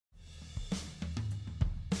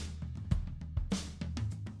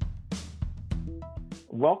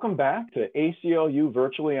Welcome back to ACLU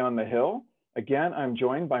Virtually on the Hill. Again, I'm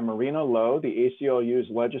joined by Marina Lowe, the ACLU's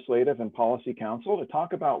Legislative and Policy Counsel, to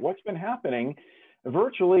talk about what's been happening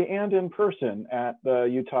virtually and in person at the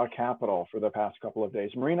Utah Capitol for the past couple of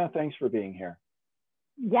days. Marina, thanks for being here.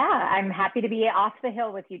 Yeah, I'm happy to be off the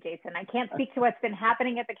hill with you, Jason. I can't speak to what's been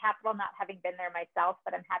happening at the Capitol, not having been there myself,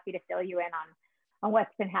 but I'm happy to fill you in on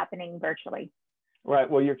what's been happening virtually. Right,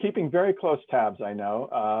 well, you're keeping very close tabs, I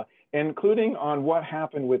know, including on what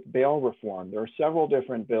happened with bail reform. There are several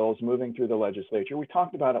different bills moving through the legislature. We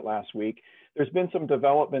talked about it last week. There's been some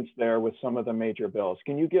developments there with some of the major bills.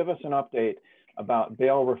 Can you give us an update about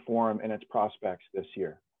bail reform and its prospects this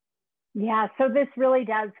year? Yeah, so this really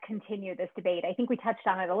does continue this debate. I think we touched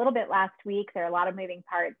on it a little bit last week. There are a lot of moving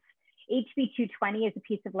parts. HB 220 is a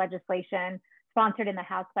piece of legislation sponsored in the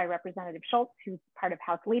House by Representative Schultz, who's part of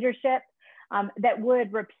House leadership, that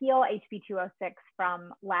would repeal HB 206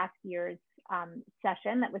 from last year's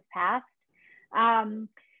session that was passed.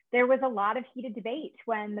 There was a lot of heated debate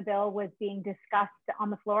when the bill was being discussed on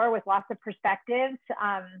the floor with lots of perspectives.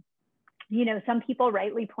 You know, some people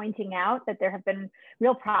rightly pointing out that there have been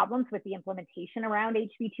real problems with the implementation around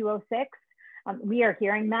HB 206. We are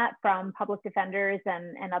hearing that from public defenders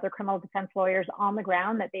and other criminal defense lawyers on the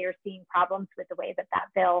ground, that they are seeing problems with the way that that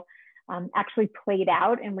bill actually played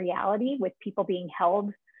out in reality, with people being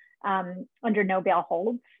held under no bail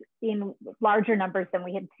holds in larger numbers than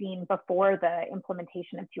we had seen before the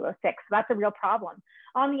implementation of 206. So that's a real problem.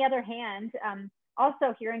 On the other hand,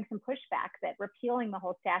 also hearing some pushback that repealing the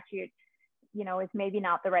whole statute, you know, is maybe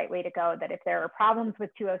not the right way to go, that if there are problems with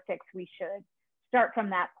 206, we should start from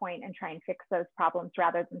that point and try and fix those problems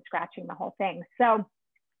rather than scratching the whole thing. So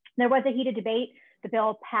there was a heated debate. The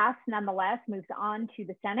bill passed nonetheless, moves on to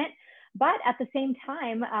the Senate. But at the same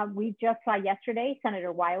time, we just saw yesterday,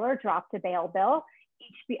 Senator Weiler dropped a bail bill,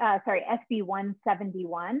 SB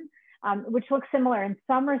 171, which looks similar in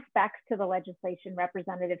some respects to the legislation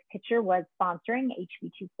Representative Pitcher was sponsoring,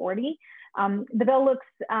 HB 240. The bill looks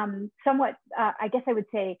somewhat, I guess I would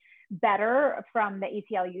say, better from the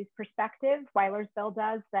ACLU's perspective. Weiler's bill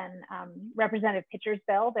does than Representative Pitcher's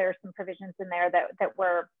bill. There are some provisions in there that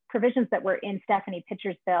were provisions that were in Stephanie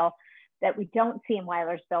Pitcher's bill that we don't see in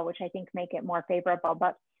Weiler's bill, which I think make it more favorable.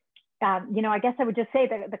 But you know, I guess I would just say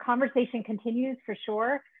that the conversation continues for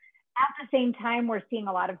sure. At the same time, we're seeing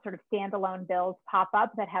a lot of sort of standalone bills pop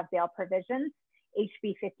up that have bail provisions.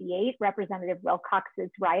 HB 58, Representative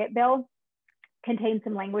Wilcox's riot bill, contains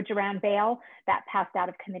some language around bail that passed out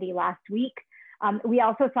of committee last week. We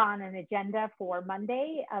also saw on an agenda for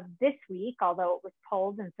Monday of this week, although it was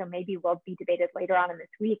pulled, and so maybe will be debated later on in this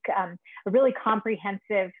week, a really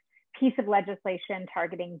comprehensive piece of legislation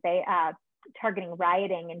targeting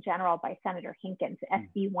rioting in general by Senator Hinkins,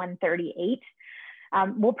 SB 138.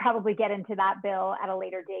 We'll probably get into that bill at a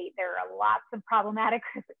later date. There are lots of problematic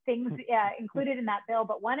things included in that bill,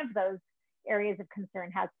 but one of those areas of concern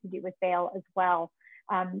has to do with bail as well.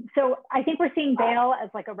 So I think we're seeing bail as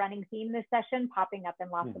like a running theme this session, popping up in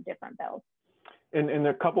lots of different bills. And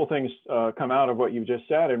a couple of things come out of what you just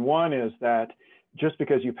said. And one is that just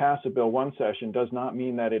because you pass a bill one session does not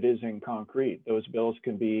mean that it is in concrete. Those bills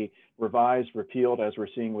can be revised, repealed, as we're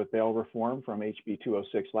seeing with bail reform from HB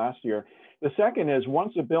 206 last year. The second is,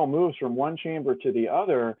 once a bill moves from one chamber to the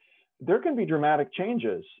other, there can be dramatic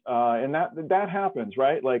changes. And that happens,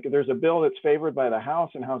 right? Like, there's a bill that's favored by the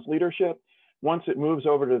House and House leadership. Once it moves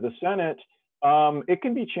over to the Senate, it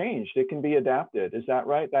can be changed. It can be adapted. Is that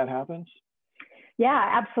right? That happens?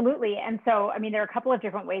 Yeah, absolutely. And so, I mean, there are a couple of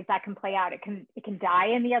different ways that can play out. It can die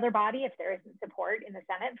in the other body if there isn't support in the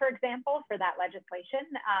Senate, for example, for that legislation.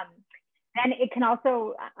 Then it can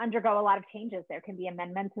also undergo a lot of changes. There can be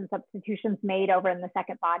amendments and substitutions made over in the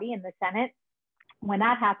second body in the Senate. When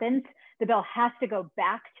that happens, the bill has to go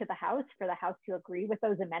back to the House for the House to agree with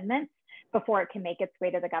those amendments before it can make its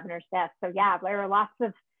way to the governor's desk. So yeah, there are lots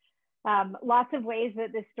of ways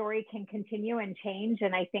that this story can continue and change.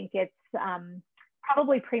 And I think it's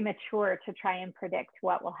probably premature to try and predict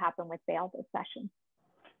what will happen with bail this session.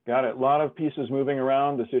 Got it. A lot of pieces moving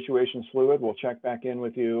around. The situation's fluid. We'll check back in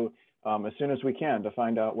with you as soon as we can to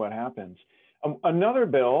find out what happens. Another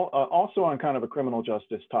bill, also on kind of a criminal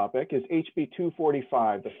justice topic, is HB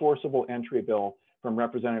 245, the forcible entry bill from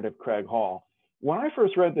Representative Craig Hall. When I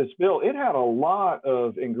first read this bill, it had a lot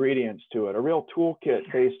of ingredients to it, a real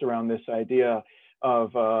toolkit based around this idea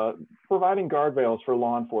of providing guardrails for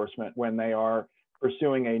law enforcement when they are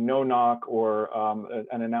pursuing a no-knock or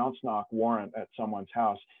an announce-knock warrant at someone's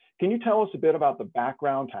house. Can you tell us a bit about the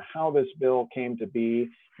background to how this bill came to be,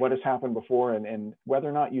 what has happened before, and whether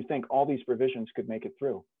or not you think all these provisions could make it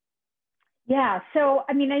through? Yeah, so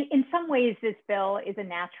I mean, in some ways, this bill is a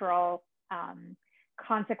natural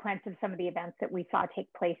consequence of some of the events that we saw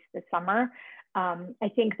take place this summer. I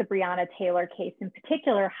think the Breonna Taylor case in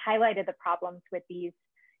particular highlighted the problems with these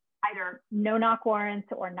either no-knock warrants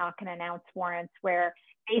or knock-and-announce warrants, where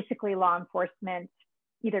basically law enforcement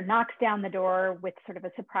either knocks down the door with sort of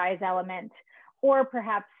a surprise element, or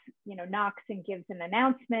perhaps knocks and gives an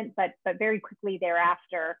announcement, but very quickly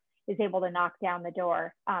thereafter is able to knock down the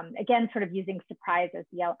door. Again, sort of using surprise as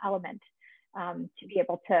the element to be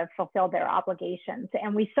able to fulfill their obligations.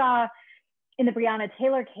 And we saw in the Breonna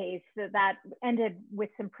Taylor case that ended with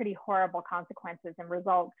some pretty horrible consequences and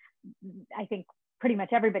results. I think pretty much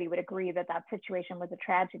everybody would agree that that situation was a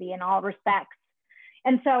tragedy in all respects.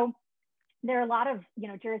 And so there are a lot of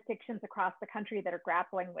jurisdictions across the country that are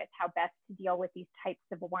grappling with how best to deal with these types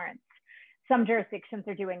of warrants. Some jurisdictions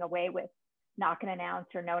are doing away with knock and announce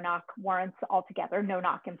or no knock warrants altogether, no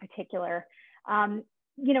knock in particular.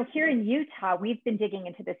 Here in Utah, we've been digging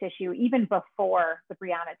into this issue even before the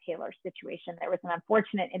Breonna Taylor situation. There was an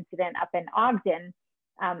unfortunate incident up in Ogden,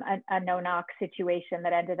 a no knock situation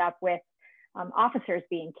that ended up with officers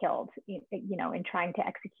being killed, in trying to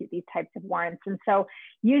execute these types of warrants. And so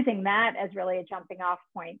using that as really a jumping off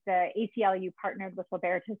point, the ACLU partnered with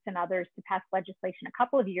Libertas and others to pass legislation a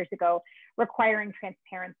couple of years ago requiring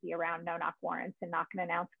transparency around no-knock warrants and knock and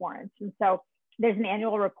announce warrants. And so there's an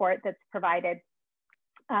annual report that's provided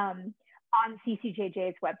on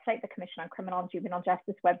CCJJ's website, the Commission on Criminal and Juvenile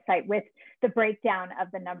Justice website, with the breakdown of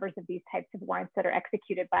the numbers of these types of warrants that are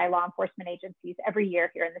executed by law enforcement agencies every year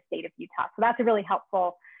here in the state of Utah. So that's a really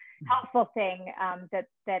helpful thing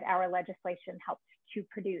that our legislation helped to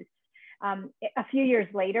produce. A few years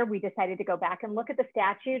later, we decided to go back and look at the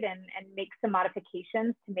statute and make some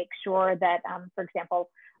modifications to make sure that, for example,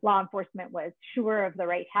 law enforcement was sure of the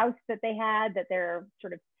right house that they had, that there are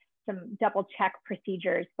sort of some double check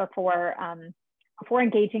procedures before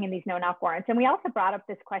engaging in these no-knock warrants. And we also brought up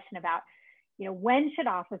this question about, when should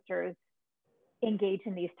officers engage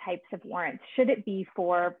in these types of warrants? Should it be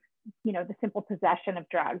for, the simple possession of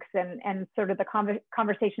drugs? And sort of the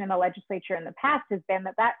conversation in the legislature in the past has been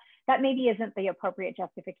that maybe isn't the appropriate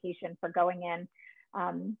justification for going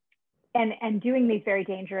in and doing these very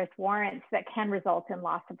dangerous warrants that can result in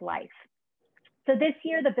loss of life. So this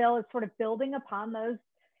year, the bill is sort of building upon those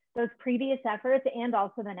previous efforts and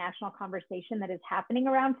also the national conversation that is happening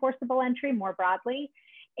around forcible entry more broadly.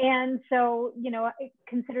 And so, it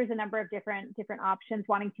considers a number of different options,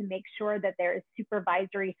 wanting to make sure that there is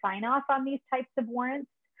supervisory sign-off on these types of warrants.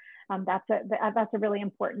 That's a really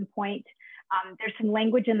important point. There's some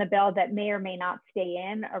language in the bill that may or may not stay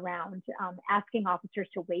in around asking officers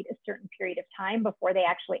to wait a certain period of time before they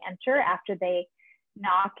actually enter after they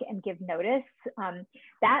knock and give notice.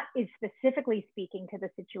 That is specifically speaking to the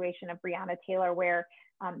situation of Breonna Taylor, where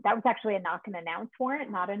that was actually a knock and announce warrant,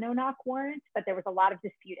 not a no knock warrant, but there was a lot of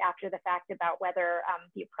dispute after the fact about whether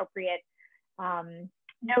the appropriate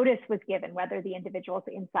notice was given, whether the individuals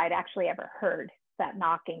inside actually ever heard that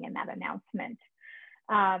knocking and that announcement.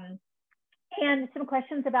 And some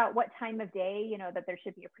questions about what time of day, that there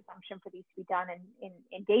should be a presumption for these to be done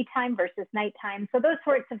in daytime versus nighttime. So those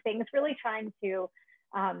sorts of things, really trying to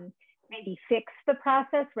maybe fix the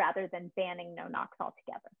process rather than banning no knocks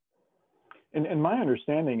altogether. And my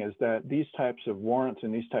understanding is that these types of warrants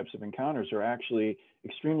and these types of encounters are actually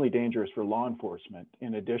extremely dangerous for law enforcement,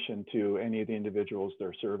 in addition to any of the individuals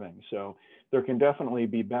they're serving. So there can definitely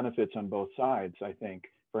be benefits on both sides, I think,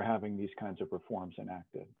 for having these kinds of reforms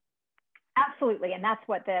enacted. Absolutely, and that's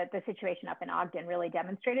what the situation up in Ogden really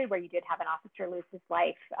demonstrated, where you did have an officer lose his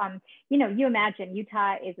life. You imagine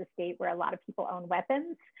Utah is a state where a lot of people own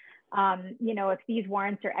weapons. If these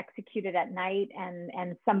warrants are executed at night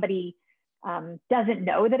and somebody doesn't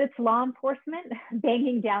know that it's law enforcement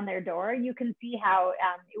banging down their door, you can see how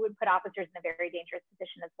it would put officers in a very dangerous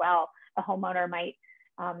position as well. A homeowner might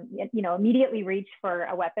immediately reach for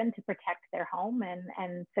a weapon to protect their home.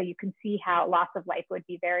 And so you can see how loss of life would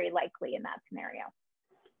be very likely in that scenario.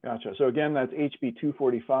 Gotcha. So again, that's HB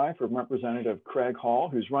 245 from Representative Craig Hall,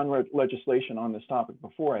 who's run legislation on this topic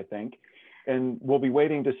before, I think. And we'll be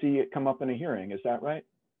waiting to see it come up in a hearing. Is that right?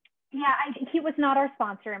 Yeah, he was not our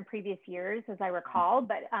sponsor in previous years, as I recall,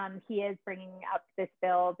 but he is bringing up this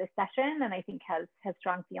bill this session, and I think has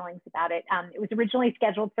strong feelings about it. It was originally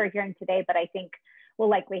scheduled for a hearing today, but I think will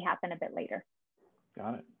likely happen a bit later.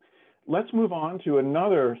 Got it. Let's move on to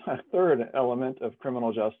a third element of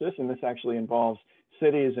criminal justice, and this actually involves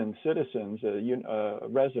cities and citizens,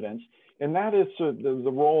 residents, and that is the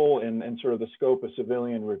role and sort of the scope of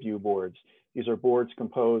civilian review boards. These are boards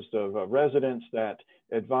composed of residents that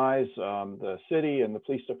advise the city and the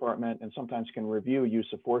police department and sometimes can review use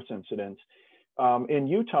of force incidents. In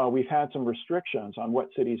Utah, we've had some restrictions on what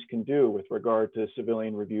cities can do with regard to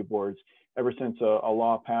civilian review boards ever since a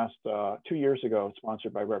law passed 2 years ago,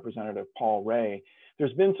 sponsored by Representative Paul Ray.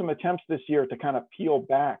 There's been some attempts this year to kind of peel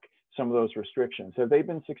back some of those restrictions. Have they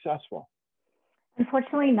been successful?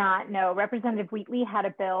 Unfortunately not, no. Representative Wheatley had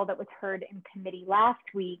a bill that was heard in committee last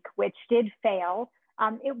week, which did fail.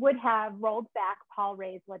 It would have rolled back Paul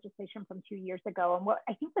Ray's legislation from 2 years ago. And what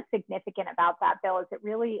I think was significant about that bill is it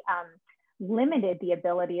really limited the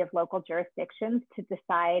ability of local jurisdictions to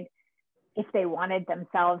decide if they wanted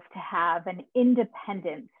themselves to have an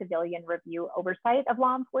independent civilian review oversight of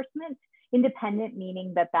law enforcement. Independent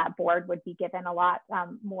meaning that that board would be given a lot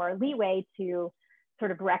more leeway to sort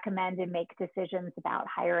of recommend and make decisions about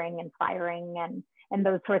hiring and firing and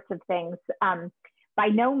those sorts of things. By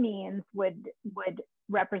no means would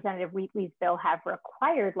Representative Wheatley's bill have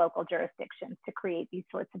required local jurisdictions to create these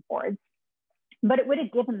sorts of boards, but it would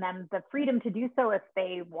have given them the freedom to do so if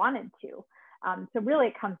they wanted to. So really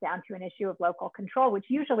it comes down to an issue of local control, which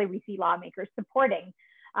usually we see lawmakers supporting.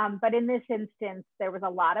 But in this instance, there was a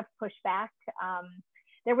lot of pushback.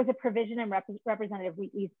 There was a provision in Representative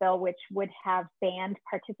Wheatley's bill which would have banned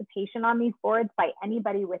participation on these boards by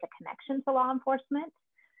anybody with a connection to law enforcement.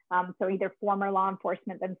 So either former law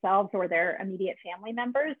enforcement themselves or their immediate family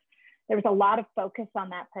members. There was a lot of focus on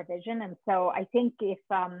that provision. And so I think if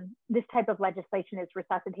this type of legislation is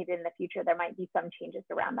resuscitated in the future, there might be some changes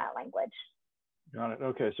around that language. Got it.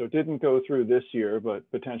 Okay, so it didn't go through this year, but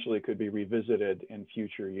potentially could be revisited in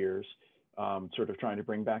future years, sort of trying to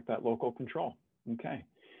bring back that local control. Okay.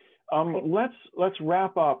 Let's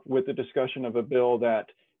wrap up with the discussion of a bill that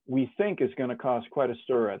we think is going to cause quite a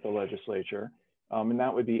stir at the legislature, and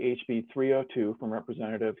that would be HB 302 from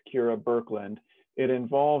Representative Kira Birkeland. It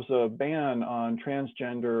involves a ban on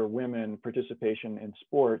transgender women participation in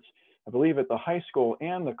sports, I believe at the high school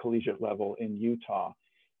and the collegiate level in Utah.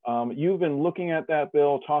 You've been looking at that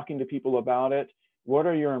bill, talking to people about it. What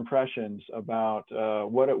are your impressions about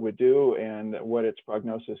what it would do and what its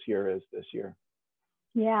prognosis here is this year?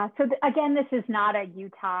 Yeah, so again, this is not a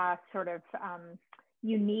Utah sort of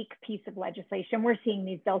unique piece of legislation. We're seeing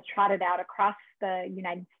these bills trotted out across the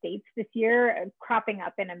United States this year, cropping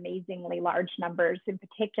up in amazingly large numbers, in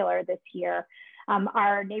particular this year.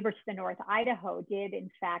 Our neighbors to the north, Idaho, did in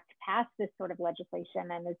fact pass this sort of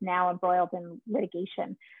legislation and is now embroiled in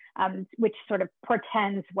litigation, which sort of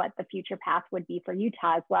portends what the future path would be for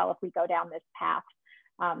Utah as well if we go down this path.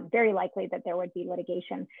 Very likely that there would be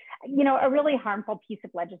litigation. You know, a really harmful piece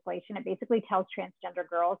of legislation. It basically tells transgender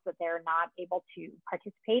girls that they're not able to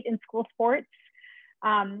participate in school sports.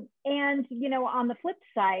 And, you know, on the flip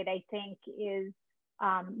side, I think is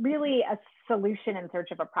really a solution in search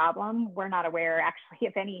of a problem. We're not aware actually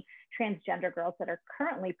of any transgender girls that are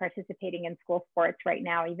currently participating in school sports right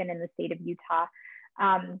now, even in the state of Utah.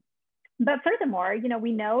 But furthermore, you know,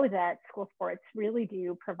 we know that school sports really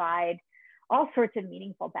do provide all sorts of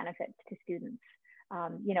meaningful benefits to students.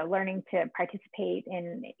 You know, learning to participate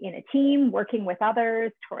in a team, working with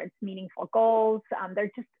others towards meaningful goals.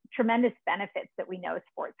 There's just tremendous benefits that we know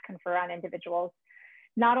sports confer on individuals,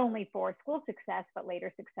 not only for school success, but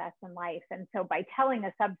later success in life. And so by telling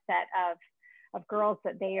a subset of girls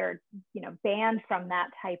that they are, you know, banned from that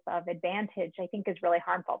type of advantage, I think is really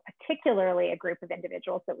harmful, particularly a group of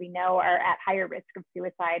individuals that we know are at higher risk of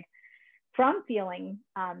suicide from feeling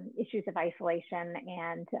issues of isolation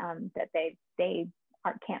and that they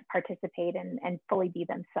can't participate and fully be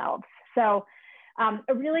themselves. So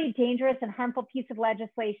a really dangerous and harmful piece of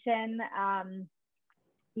legislation.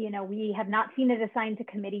 You know, we have not seen it assigned to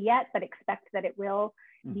committee yet, but expect that it will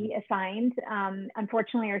be assigned.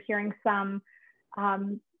 Unfortunately, we're hearing some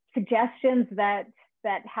suggestions that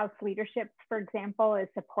House leadership, for example, is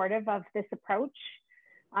supportive of this approach.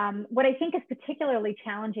 What I think is particularly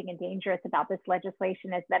challenging and dangerous about this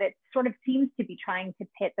legislation is that it sort of seems to be trying to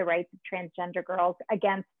pit the rights of transgender girls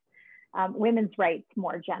against women's rights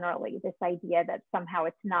more generally. This idea that somehow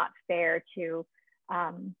it's not fair to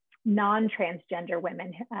non-transgender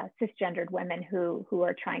women, cisgendered women who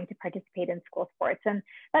are trying to participate in school sports. And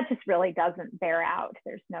that just really doesn't bear out.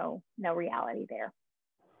 There's no reality there.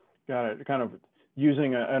 Got it. Kind of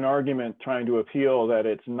using an argument trying to appeal that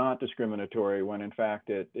it's not discriminatory when in fact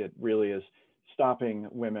it really is stopping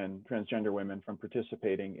women, transgender women, from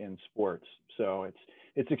participating in sports. So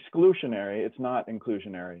it's exclusionary, it's not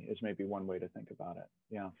inclusionary is maybe one way to think about it.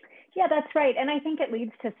 Yeah. Yeah, that's right. And I think it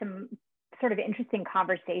leads to some sort of interesting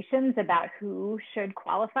conversations about who should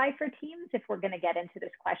qualify for teams if we're going to get into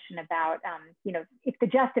this question about, you know, if the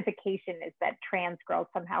justification is that trans girls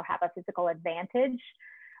somehow have a physical advantage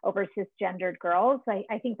over cisgendered girls.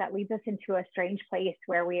 I think that leads us into a strange place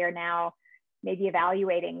where we are now maybe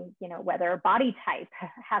evaluating, you know, whether body type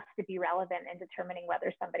has to be relevant in determining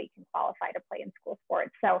whether somebody can qualify to play in school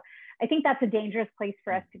sports. So I think that's a dangerous place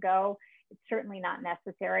for us to go. It's certainly not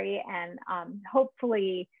necessary. And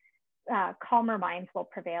hopefully calmer minds will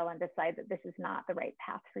prevail and decide that this is not the right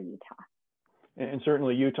path for Utah. And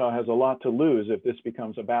certainly Utah has a lot to lose if this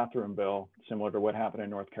becomes a bathroom bill, similar to what happened in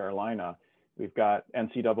North Carolina. We've got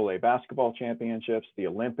NCAA basketball championships, the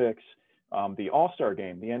Olympics, the All-Star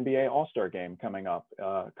game, the NBA All-Star game coming up,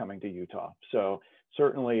 coming to Utah. So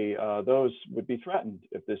certainly those would be threatened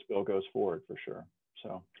if this bill goes forward for sure.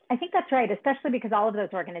 So I think that's right, especially because all of those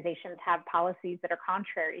organizations have policies that are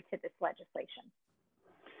contrary to this legislation.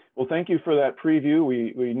 Well, thank you for that preview.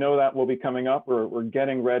 We know that will be coming up. We're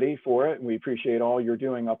getting ready for it. And we appreciate all you're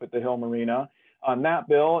doing up at the Hill Marina on that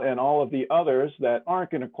bill and all of the others that aren't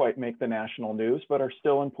going to quite make the national news, but are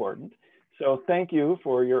still important. So thank you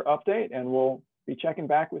for your update, and we'll be checking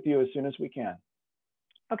back with you as soon as we can.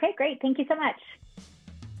 Okay, great. Thank you so much.